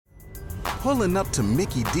Pulling up to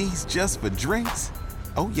Mickey D's just for drinks?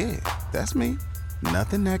 Oh yeah, that's me.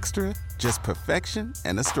 Nothing extra, just perfection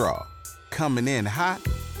and a straw. Coming in hot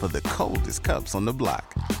for the coldest cups on the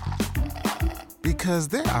block. Because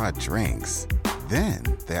there are drinks. Then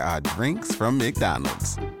there are drinks from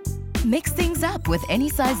McDonald's. Mix things up with any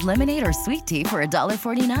size lemonade or sweet tea for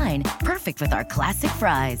 $1.49. Perfect with our classic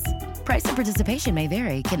fries. Price and participation may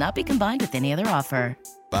vary. Cannot be combined with any other offer.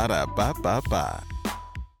 Ba-da-ba-ba-ba.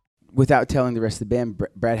 Without telling the rest of the band,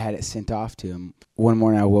 Brad had it sent off to him. One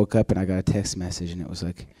morning I woke up and I got a text message and it was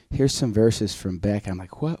like, here's some verses from Beck. I'm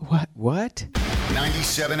like, what?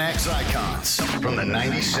 97X icons from the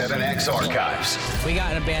 97X archives. We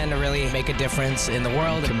got in a band to really make a difference in the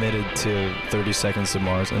world. Committed to 30 Seconds to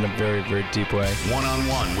Mars in a very, very deep way.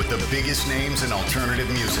 One-on-one with the biggest names in alternative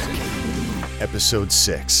music. Episode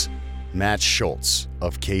 6, Matt Schultz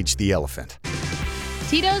of Cage the Elephant.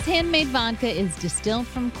 Tito's handmade vodka is distilled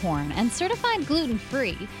from corn and certified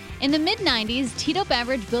gluten-free. In the mid-90s, Tito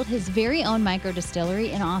Beverage built his very own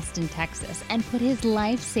microdistillery in Austin, Texas, and put his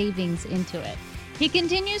life savings into it. He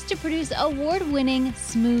continues to produce award-winning,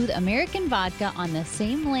 smooth American vodka on the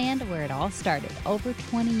same land where it all started, over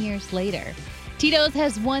 20 years later. Tito's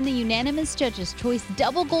has won the unanimous Judges' Choice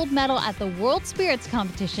Double Gold Medal at the World Spirits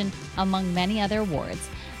Competition, among many other awards.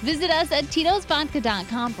 Visit us at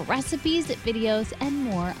Tito'sVodka.com for recipes, videos, and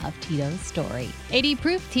more of Tito's story. 80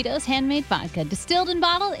 proof Tito's handmade vodka, distilled and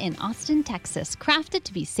bottled in Austin, Texas, crafted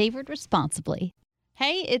to be savored responsibly.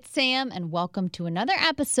 Hey, it's Sam, and welcome to another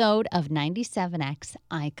episode of 97X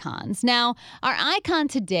Icons. Now, our icon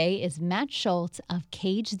today is Matt Schultz of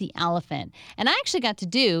Cage the Elephant, and I actually got to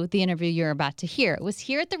do the interview you're about to hear. It was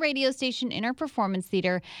here at the radio station in our performance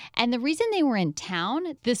theater, and the reason they were in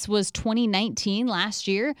town, this was 2019, last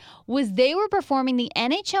year, was they were performing the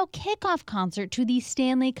NHL kickoff concert to the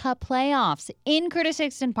Stanley Cup playoffs in Curtis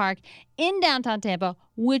Hickston Park in downtown Tampa,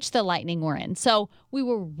 which the Lightning were in. So we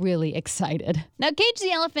were really excited. Now, Cage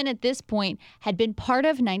the Elephant at this point had been part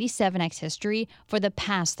of 97X history for the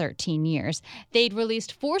past 13 years. They'd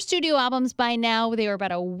released 4 studio albums by now. They were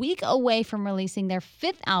about a week away from releasing their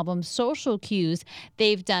 5th album, Social Cues.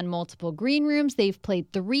 They've done multiple green rooms. They've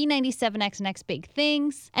played 3 97X Next Big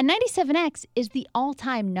Things. And 97X is the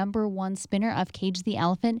all-time #1 spinner of Cage the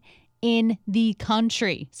Elephant in the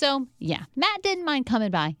country. So, yeah, Matt didn't mind coming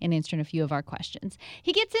by and answering a few of our questions.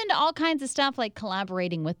 He gets into all kinds of stuff like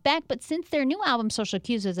collaborating with Beck, but since their new album, Social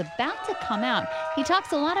Cues, is about to come out, he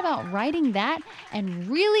talks a lot about writing that and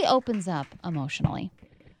really opens up emotionally.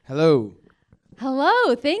 Hello.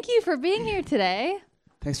 Hello. Thank you for being here today.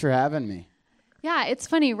 Thanks for having me. Yeah, it's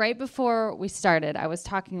funny. Right before we started, I was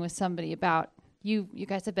talking with somebody about you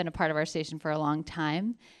guys have been a part of our station for a long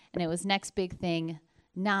time, and it was Next Big Thing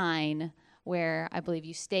 9, where I believe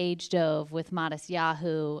you stage dove with Modest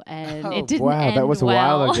Yahoo, and it didn't end that was a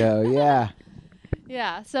well. while ago. Yeah.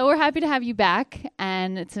 Yeah, so we're happy to have you back,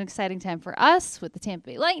 and it's an exciting time for us with the Tampa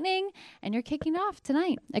Bay Lightning, and you're kicking off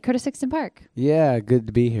tonight at Curtis Hickston Park. Yeah, good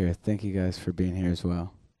to be here. Thank you guys for being here as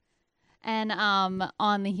well. And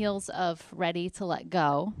on the heels of Ready to Let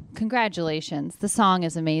Go, congratulations. The song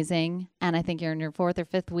is amazing, and I think you're in your 4th or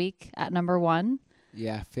 5th week at #1.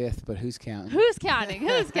 Yeah, 5th, but who's counting? Who's counting?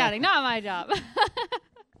 Who's counting? Not my job.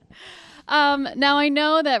 Now, I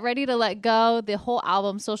know that Ready to Let Go, the whole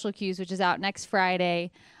album, Social Cues, which is out next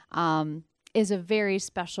Friday, is a very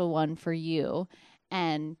special one for you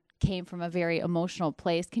and came from a very emotional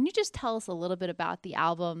place. Can you just tell us a little bit about the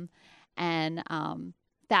album and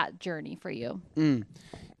that journey for you?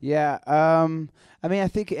 Yeah, I mean, I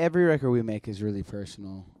think every record we make is really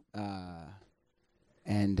personal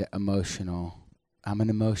and emotional. I'm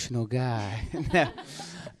an emotional guy.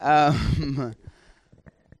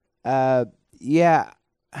 Yeah,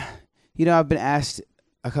 you know, I've been asked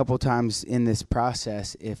a couple times in this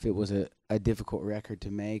process if it was a difficult record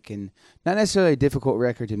to make, and not necessarily a difficult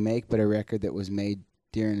record to make, but a record that was made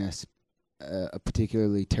during a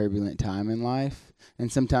particularly turbulent time in life.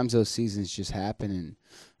 And sometimes those seasons just happen,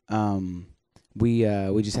 and we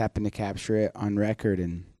just happen to capture it on record.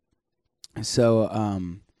 And so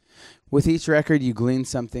with each record, you glean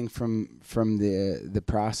something from the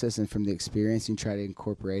process and from the experience, and try to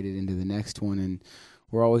incorporate it into the next one. And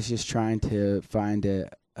we're always just trying to find a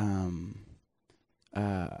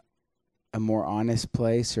more honest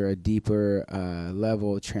place or a deeper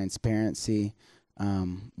level of transparency,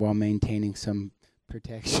 while maintaining some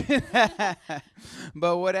protection.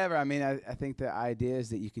 But whatever. I mean, I think the idea is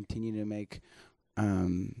that you continue to make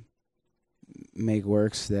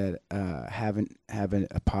works that have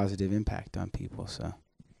a positive impact on people. So,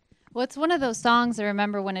 well, it's one of those songs I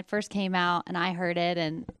remember when it first came out and I heard it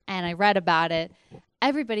and I read about it.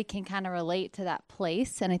 everybody can kind of relate to that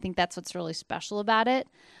place. And I think that's what's really special about it.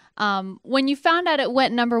 When you found out it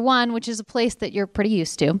went number one, which is a place that you're pretty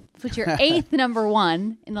used to, which your 8th number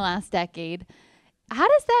one in the last decade,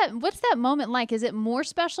 what's that moment like? Is it more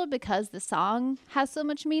special because the song has so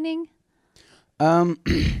much meaning? No,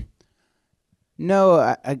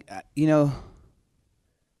 I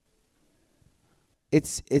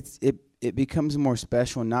it becomes more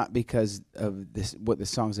special not because of this what the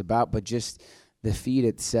song's about, but just the feat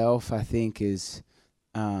itself. I think is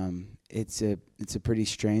it's a pretty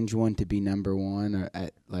strange one to be number one or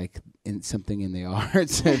at like in something in the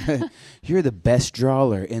arts. You're the best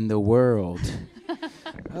drawer in the world.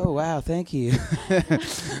 Oh wow, thank you.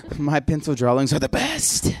 My pencil drawings are the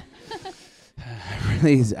best.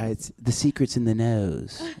 Really, it's the secret's in the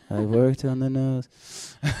nose. I worked on the nose.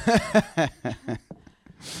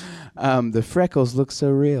 The freckles look so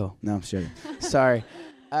real. No, I'm sure. Sorry.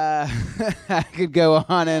 I could go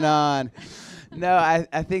on and on. No,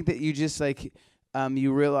 I think that you just like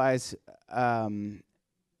you realize how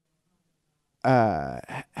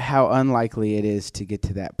unlikely it is to get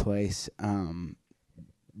to that place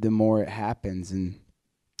the more it happens. And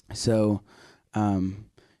so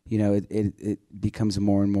it becomes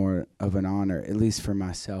more and more of an honor, at least for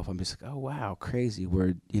myself. I'm just like, oh, wow, crazy.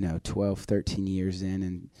 We're, 12, 13 years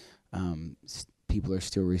in, and people are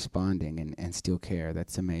still responding and still care.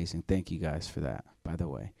 That's amazing. Thank you guys for that, by the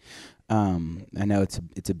way. I know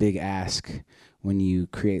it's a big ask when you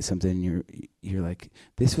create something and you're like,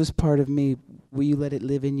 this was part of me. Will you let it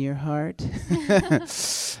live in your heart?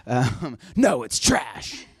 No, it's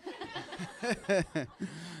trash.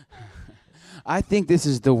 I think this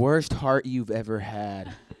is the worst heart you've ever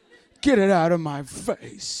had. Get it out of my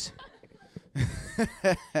face. Okay,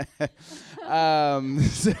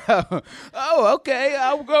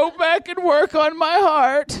 I'll go back and work on my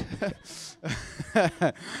heart.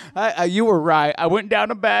 You were right. I went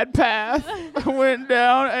down a bad path.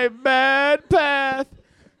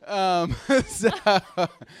 So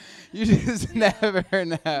you just never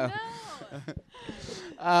know.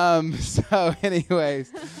 So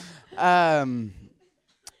anyways,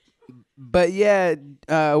 but yeah,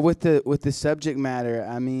 with the subject matter,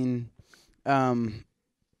 I mean,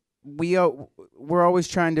 we're always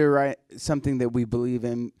trying to write something that we believe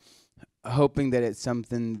in, hoping that it's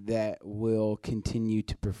something that will continue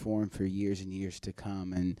to perform for years and years to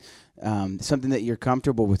come, and something that you're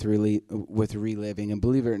comfortable with reliving. And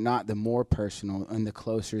believe it or not, the more personal and the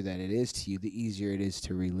closer that it is to you, the easier it is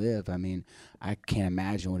to relive. I mean, I can't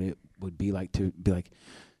imagine what it would be like to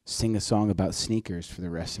sing a song about sneakers for the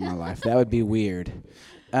rest of my life. That would be weird.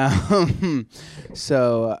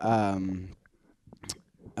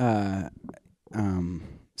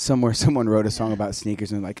 Somewhere someone wrote a song about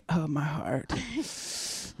sneakers and like, oh, my heart.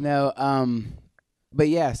 No, but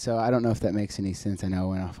yeah, so I don't know if that makes any sense. I know I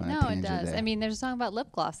went off on a tangent. No, it does. There. I mean, there's a song about lip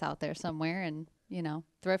gloss out there somewhere, and,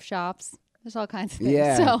 thrift shops. There's all kinds of things.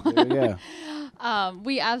 Yeah, so there we go.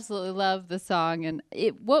 We absolutely love the song. And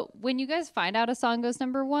when you guys find out a song goes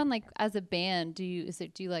number one, like as a band, do you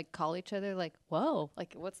like call each other like, whoa,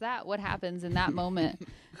 like what's that? What happens in that moment?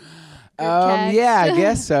 Yeah, I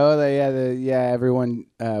guess so. Everyone,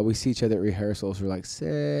 we see each other at rehearsals. We're like,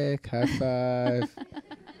 sick, high five.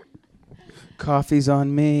 Coffee's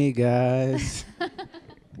on me, guys.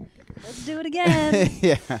 Let's do it again.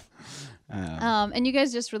 Yeah. And you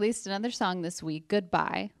guys just released another song this week,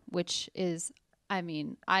 Goodbye, which is, I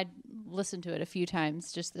listened to it a few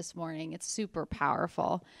times just this morning. It's super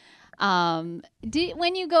powerful. When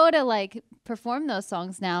you go to perform those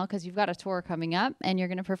songs now, because you've got a tour coming up and you're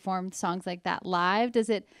going to perform songs like that live, does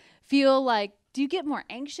it feel like, do you get more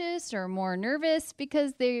anxious or more nervous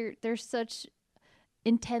because they're such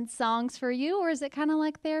intense songs for you, or is it kind of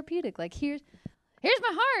like therapeutic? Like here's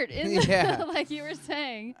my heart, yeah. like you were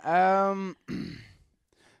saying.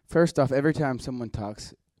 First off, every time someone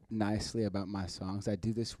talks nicely about my songs, I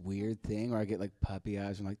do this weird thing where I get like puppy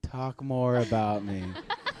eyes. I'm like, talk more about me.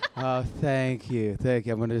 Oh, thank you.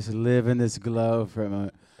 I'm gonna just live in this glow for a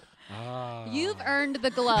moment. Oh. You've earned the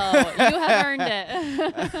glow. You have earned it.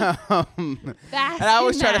 And I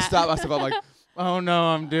always try to stop myself. I'm like, oh no,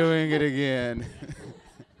 I'm doing it again.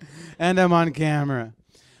 And I'm on camera.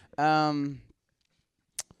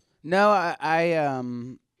 No,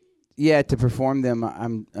 to perform them,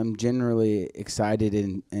 I'm generally excited,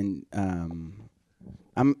 and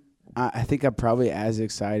I think I'm probably as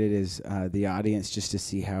excited as the audience, just to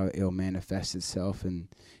see how it'll manifest itself in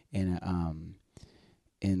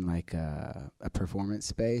a performance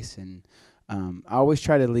space. And I always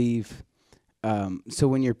try to leave. So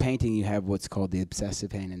when you're painting, you have what's called the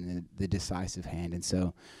obsessive hand and the decisive hand, and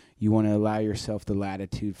so you want to allow yourself the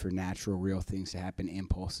latitude for natural, real things to happen,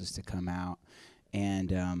 impulses to come out, and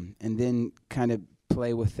then kind of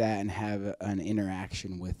play with that and have an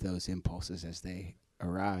interaction with those impulses as they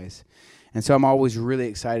arise. And so I'm always really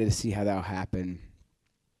excited to see how that'll happen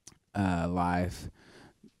live,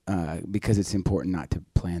 because it's important not to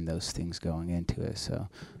plan those things going into it. So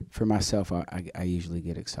for myself, I usually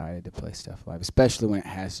get excited to play stuff live, especially when it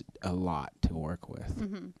has a lot to work with.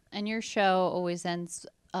 Mm-hmm. And your show always ends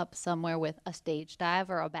up somewhere with a stage dive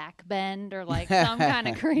or a back bend or like some kind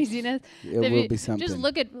of craziness. It will be something. Just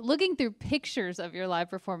looking through pictures of your live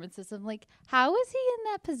performances, I'm like, how is he in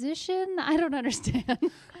that position? I don't understand.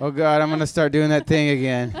 Oh God, I'm gonna start doing that thing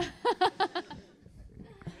again.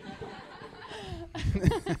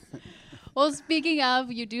 Well, speaking of,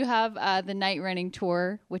 you do have the Night Running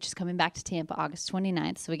Tour, which is coming back to Tampa August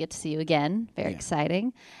 29th, so we get to see you again. Very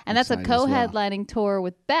exciting. And that's a co-headlining tour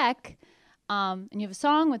with Beck. And you have a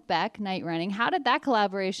song with Beck, Night Running. How did that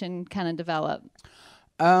collaboration kind of develop?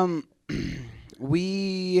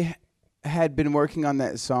 We had been working on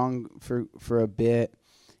that song for a bit,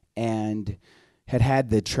 and had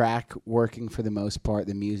the track working for the most part,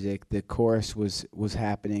 the music. The chorus was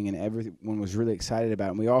happening, and everyone was really excited about it.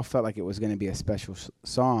 And we all felt like it was going to be a special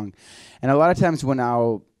song. And a lot of times when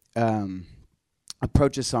I'll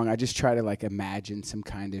approach a song, I just try to like imagine some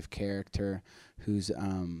kind of character who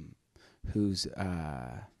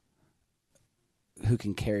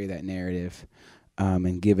can carry that narrative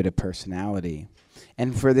and give it a personality.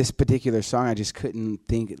 And for this particular song, I just couldn't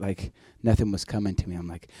think, like, nothing was coming to me. I'm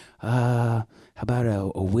like, how about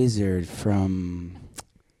a wizard from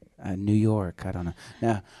New York? I don't know.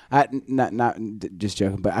 No, not just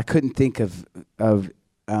joking, but I couldn't think of a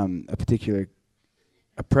particular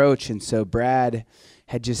approach. And so Brad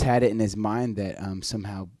had just had it in his mind that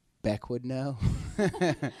somehow Beck would know.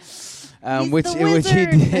 Which he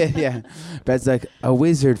did, yeah. Brad's like, a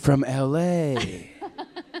wizard from L.A.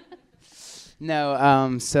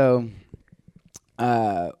 No, so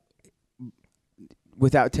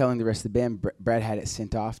without telling the rest of the band, Brad had it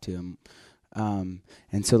sent off to him. And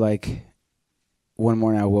so, like, one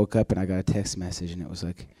morning I woke up and I got a text message, and it was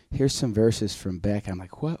like, here's some verses from Beck. I'm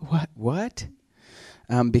like, what?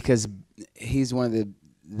 Because he's one of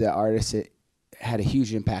the artists that had a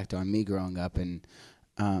huge impact on me growing up, and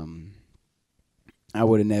I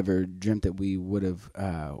would have never dreamt that we would have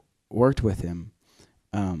worked with him.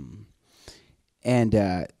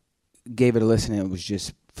 And gave it a listen, and it was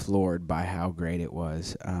just floored by how great it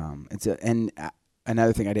was.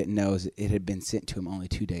 Another thing I didn't know is it had been sent to him only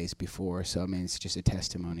 2 days before. So, I mean, it's just a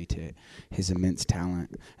testimony to his immense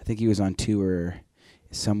talent. I think he was on tour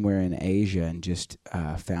somewhere in Asia and just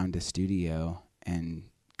found a studio and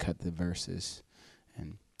cut the verses.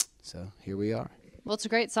 And so here we are. Well, it's a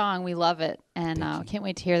great song. We love it. And can't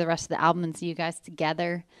wait to hear the rest of the album and see you guys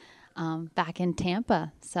together back in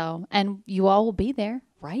Tampa. So, and you all will be there,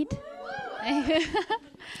 right?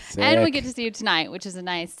 And we get to see you tonight, which is a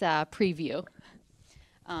nice preview.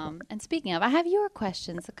 And speaking of, I have your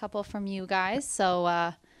questions, a couple from you guys.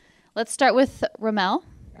 So let's start with Ramel.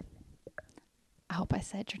 I hope I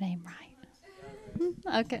said your name right.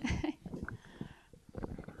 Okay.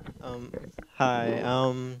 Hi.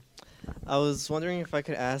 I was wondering if I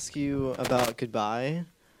could ask you about Goodbye.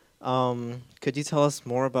 Could you tell us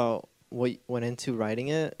more about what went into writing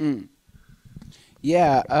it?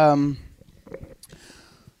 Yeah.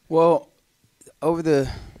 Well, over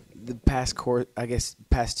the past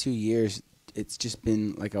past 2 years, it's just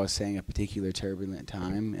been, like I was saying, a particular turbulent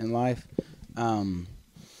time in life.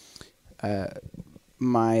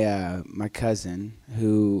 My cousin,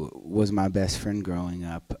 who was my best friend growing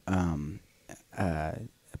up,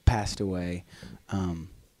 passed away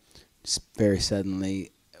very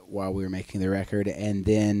suddenly while we were making the record. And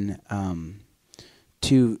then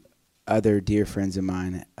two other dear friends of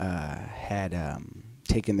mine had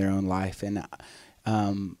taken their own life, and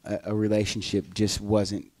a relationship just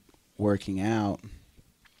wasn't working out.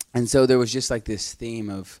 And so there was just like this theme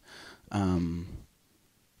of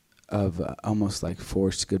almost like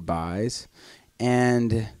forced goodbyes,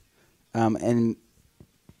 and in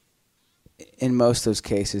most of those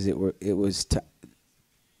cases it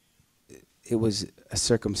was a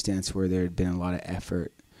circumstance where there had been a lot of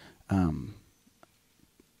effort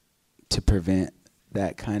to prevent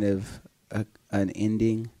that kind of an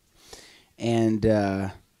ending, and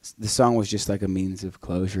the song was just like a means of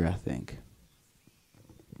closure, I think.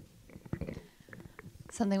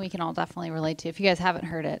 Something we can all definitely relate to. If you guys haven't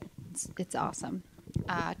heard it, it's awesome.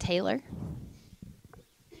 Taylor?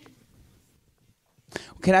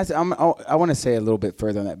 Can I want to say a little bit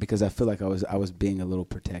further on that, because I feel like I was being a little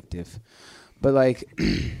protective. But like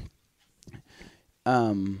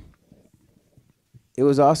it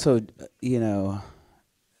was also,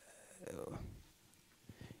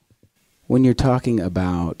 when you're talking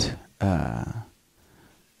about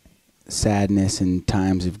sadness and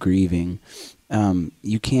times of grieving,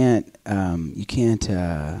 you can't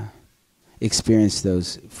experience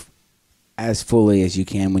those as fully as you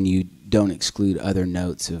can when you don't exclude other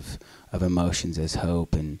notes of emotions as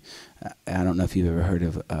hope. And I don't know if you've ever heard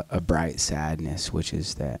of a bright sadness, which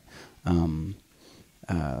is that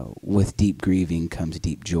with deep grieving comes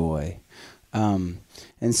deep joy. And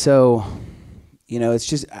so, it's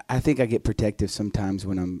just, I think I get protective sometimes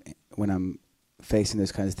when I'm facing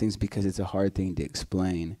those kinds of things, because it's a hard thing to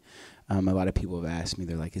explain. A lot of people have asked me,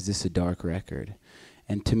 they're like, is this a dark record?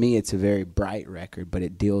 And to me, it's a very bright record, but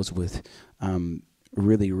it deals with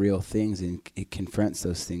really real things, and it confronts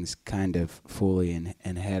those things kind of fully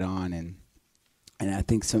and head on. And I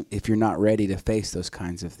think if you're not ready to face those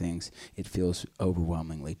kinds of things, it feels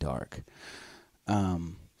overwhelmingly dark.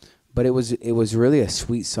 But it was really a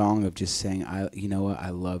sweet song of just saying, you know what, I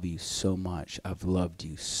love you so much. I've loved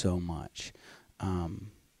you so much.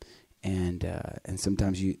 And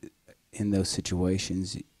sometimes you, in those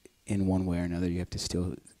situations, in one way or another, you have to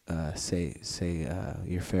still say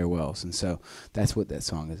your farewells. And so that's what that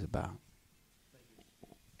song is about.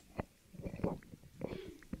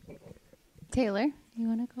 Taylor, you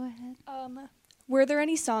want to go ahead? Were there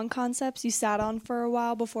any song concepts you sat on for a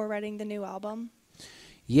while before writing the new album?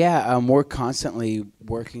 Yeah, we're constantly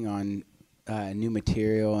working on new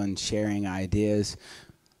material and sharing ideas,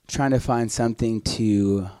 trying to find something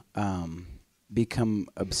to become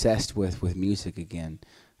obsessed with music again.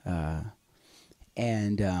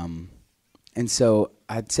 And so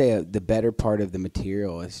I'd say the better part of the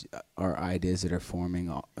material is our ideas that are forming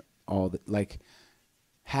all the, like,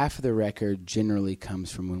 half of the record generally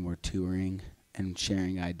comes from when we're touring and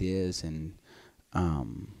sharing ideas, and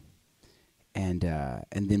then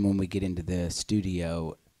when we get into the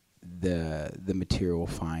studio, the material will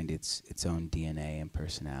find its own DNA and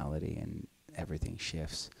personality, and everything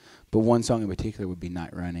shifts. But one song in particular would be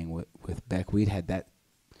Night Running with Beck. We'd had that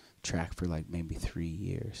track for like maybe 3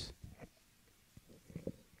 years.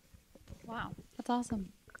 Wow, that's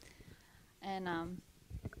awesome. And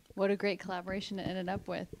what a great collaboration it ended up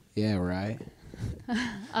with. Yeah, right.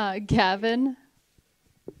 Gavin.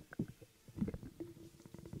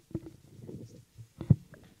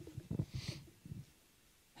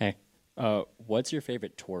 Hey, what's your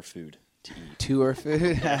favorite tour food to eat? Tour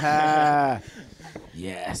food?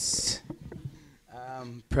 Yes.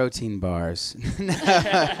 Protein bars.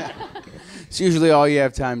 It's usually all you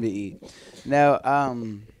have time to eat. No, I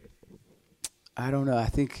don't know. I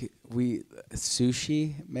think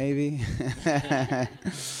sushi, maybe.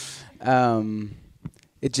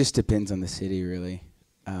 It just depends on the city, really.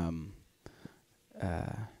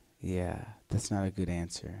 Yeah, that's not a good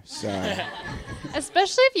answer. Sorry.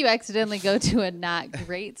 Especially if you accidentally go to a not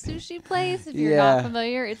great sushi place, if you're not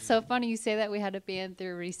familiar. It's so funny you say that. We had a band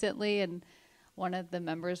through recently, and one of the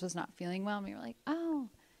members was not feeling well, and we were like, oh.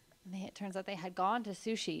 And it turns out they had gone to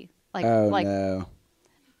sushi. No.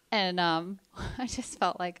 And I just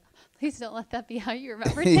felt like, please don't let that be how you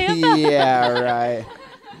remember Tampa. Yeah,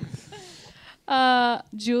 right.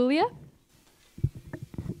 Julia?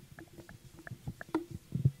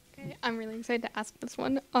 Okay, I'm really excited to ask this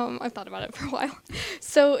one. I've thought about it for a while.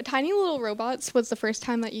 So Tiny Little Robots was the first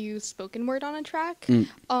time that you used spoken word on a track.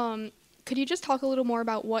 Could you just talk a little more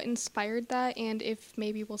about what inspired that, and if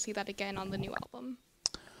maybe we'll see that again on the new album?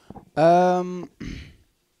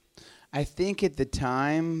 I think at the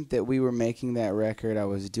time that we were making that record, I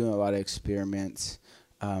was doing a lot of experiments,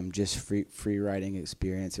 just free writing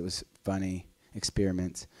experience. It was funny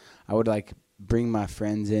experiments. I would like bring my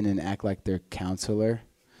friends in and act like their counselor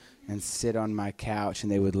and sit on my couch,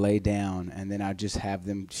 and they would lay down, and then I'd just have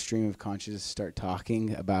them stream of consciousness start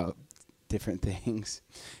talking about different things,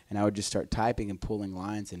 and I would just start typing and pulling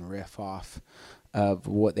lines and riff off of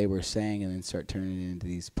what they were saying, and then start turning it into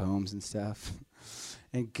these poems and stuff.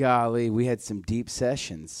 And golly, we had some deep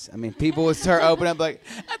sessions. I mean, people would start opening up like,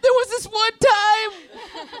 there was this one time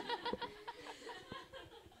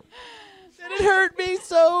that it hurt me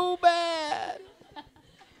so bad.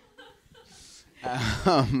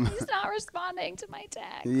 He's not responding to my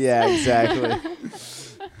text. Yeah, exactly. I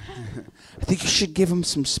think you should give him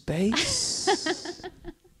some space.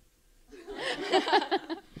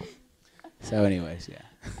 So anyways, yeah.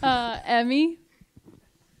 Emmy?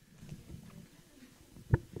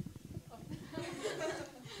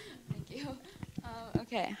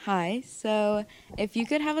 Okay, hi. So, if you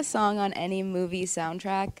could have a song on any movie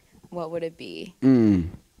soundtrack, what would it be?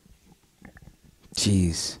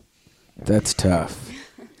 Jeez. That's tough.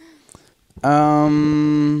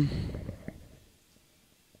 I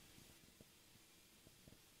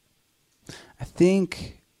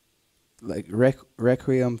think like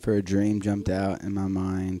Requiem for a Dream jumped out in my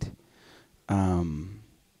mind.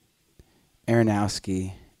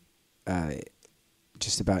 Aronofsky,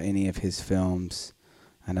 just about any of his films.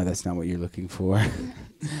 I know that's not what you're looking for.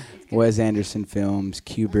 Wes Anderson films,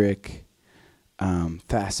 Kubrick,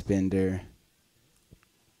 Fassbender.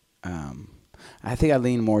 I think I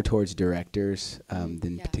lean more towards directors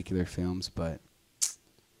than particular films, but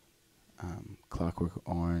Clockwork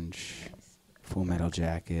Orange, Full Metal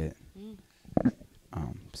Jacket,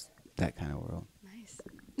 that kind of world. Nice.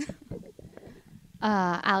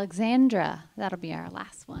 Alexandra, that'll be our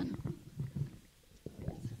last one.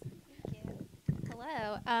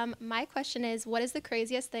 Hello. My question is, what is the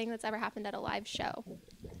craziest thing that's ever happened at a live show?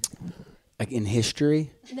 Like in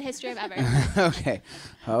history? In the history of ever. Okay.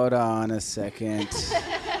 Hold on a second.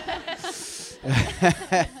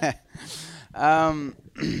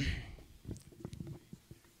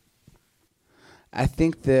 I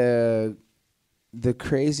think the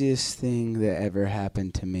craziest thing that ever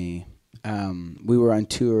happened to me, we were on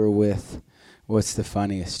tour with, what's the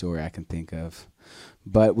funniest story I can think of?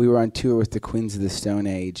 But we were on tour with the Queens of the Stone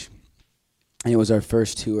Age, and it was our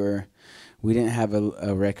first tour. We didn't have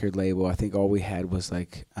a record label. I think all we had was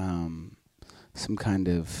like some kind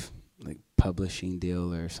of like publishing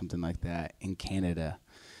deal or something like that in Canada,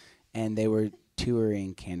 and they were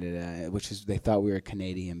touring Canada, which is they thought we were a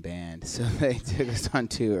Canadian band, so they took us on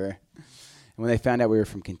tour. And when they found out we were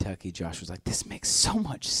from Kentucky, Josh was like, "This makes so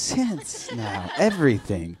much sense now.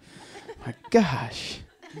 Everything, my gosh."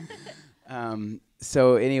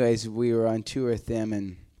 So, anyways, we were on tour with them,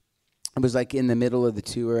 and it was like in the middle of the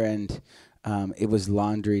tour, and it was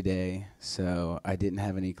laundry day, so I didn't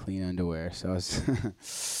have any clean underwear, so I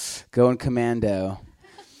was going commando.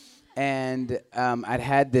 And I'd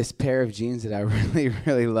had this pair of jeans that I really,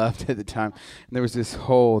 really loved at the time, and there was this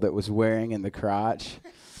hole that was wearing in the crotch,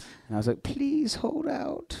 and I was like, "Please hold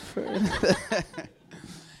out for."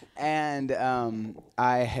 And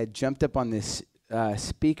I had jumped up on this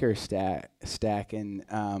speaker stack, and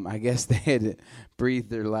I guess they had breathed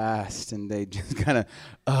their last, and they just kind of,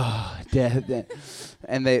 dead.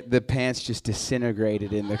 And the pants just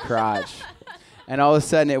disintegrated in the crotch. And all of a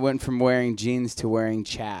sudden, it went from wearing jeans to wearing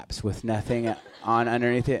chaps with nothing on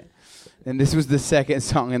underneath it. And this was the second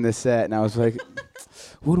song in the set, and I was like,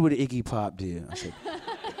 what would Iggy Pop do? I was like,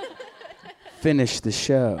 finish the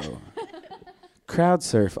show. Crowd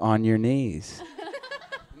surf on your knees.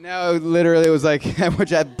 No, literally, it was like,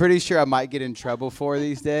 which I'm pretty sure I might get in trouble for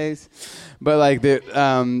these days, but like the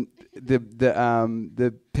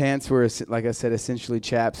pants were, like I said, essentially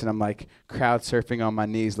chaps, and I'm like crowd surfing on my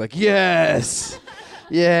knees, like, yes,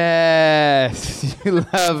 yes, you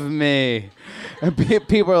love me. And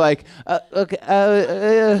people are like, okay,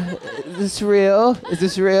 is this real? Is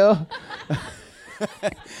this real?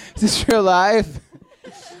 Is this real life?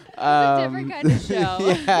 It's a different kind of show.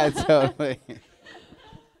 Yeah, totally.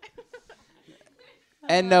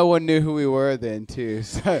 And no one knew who we were then, too.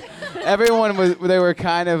 So everyone they were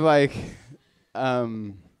kind of like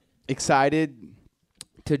excited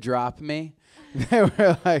to drop me. They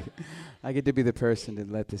were like, I get to be the person to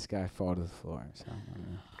let this guy fall to the floor. So,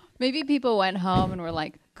 Maybe people went home and were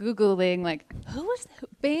like Googling, like, who was the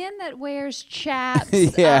band that wears chaps?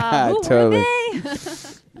 Yeah, who totally. were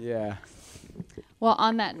they? Yeah. Well,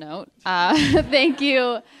 on that note, thank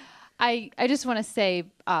you. I just want to say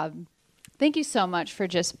thank you so much for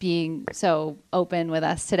just being so open with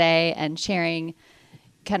us today and sharing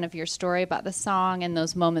kind of your story about the song and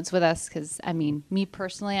those moments with us. Because, I mean, me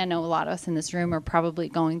personally, I know a lot of us in this room are probably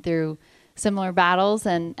going through similar battles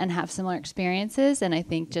and have similar experiences. And I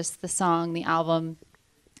think just the song, the album,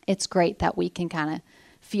 it's great that we can kind of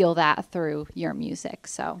feel that through your music.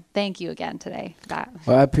 So thank you again today.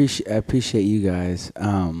 Well, I appreciate you guys.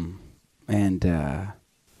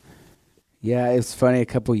 Yeah, it's funny. A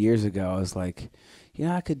couple years ago, I was like, you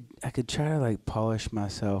know, I could try to like polish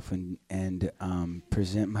myself and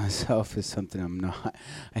present myself as something I'm not.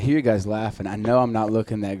 I hear you guys laughing. I know I'm not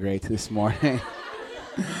looking that great this morning.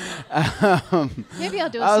 Maybe I'll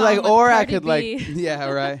do a I was song like, with or Cardi I could B. like, yeah,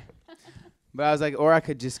 right. But I was like, or I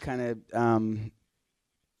could just kind of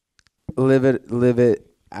live it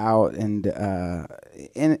out and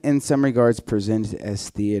in some regards present it as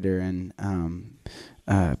theater and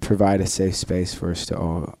provide a safe space for us to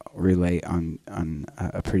all relate on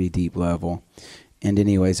a pretty deep level. And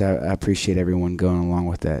anyways, I appreciate everyone going along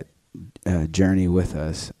with that journey with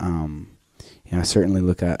us. I certainly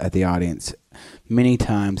look at the audience many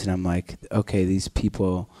times and I'm like, okay, these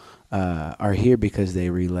people are here because they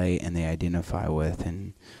relate and they identify with,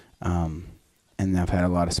 and I've had a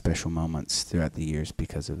lot of special moments throughout the years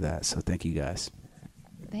because of that. So thank you guys.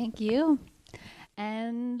 Thank you.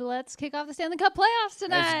 And let's kick off the Stanley Cup playoffs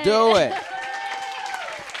tonight. Let's do it.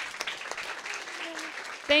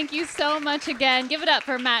 Thank you so much again. Give it up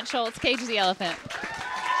for Matt Schultz, Cage the Elephant.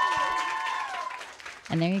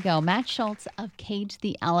 And there you go, Matt Schultz of Cage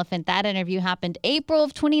the Elephant. That interview happened April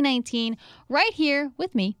of 2019, right here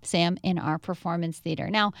with me, Sam, in our performance theater.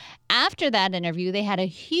 Now, after that interview, they had a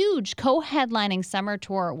huge co-headlining summer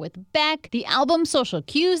tour with Beck. The album Social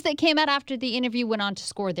Cues that came out after the interview went on to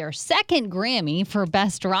score their second Grammy for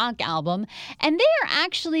Best Rock Album. And they are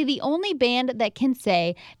actually the only band that can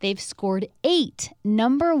say they've scored 8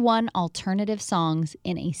 #1 alternative songs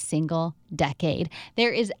in a single decade.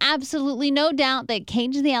 There is absolutely no doubt that Cage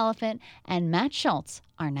the Elephant and Matt Schultz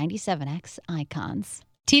are 97X icons.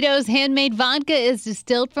 Tito's handmade vodka is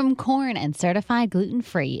distilled from corn and certified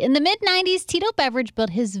gluten-free. In the mid-90s, Tito Beverage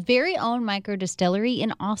built his very own microdistillery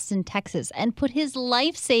in Austin, Texas, and put his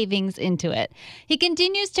life savings into it. He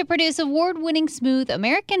continues to produce award-winning smooth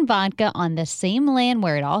American vodka on the same land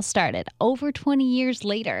where it all started, over 20 years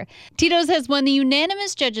later. Tito's has won the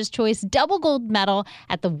unanimous Judges' Choice double gold medal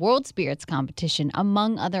at the World Spirits Competition,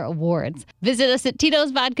 among other awards. Visit us at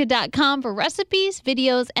titosvodka.com for recipes,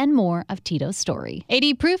 videos, and more of Tito's story.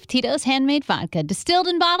 80 proof Tito's handmade vodka, distilled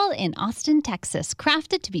and bottled in Austin, Texas,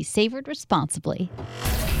 crafted to be savored responsibly.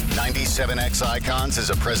 97X Icons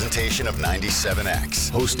is a presentation of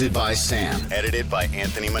 97X. Hosted by Sam. Edited by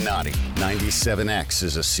Anthony Minotti. 97X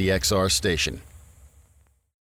is a CXR station.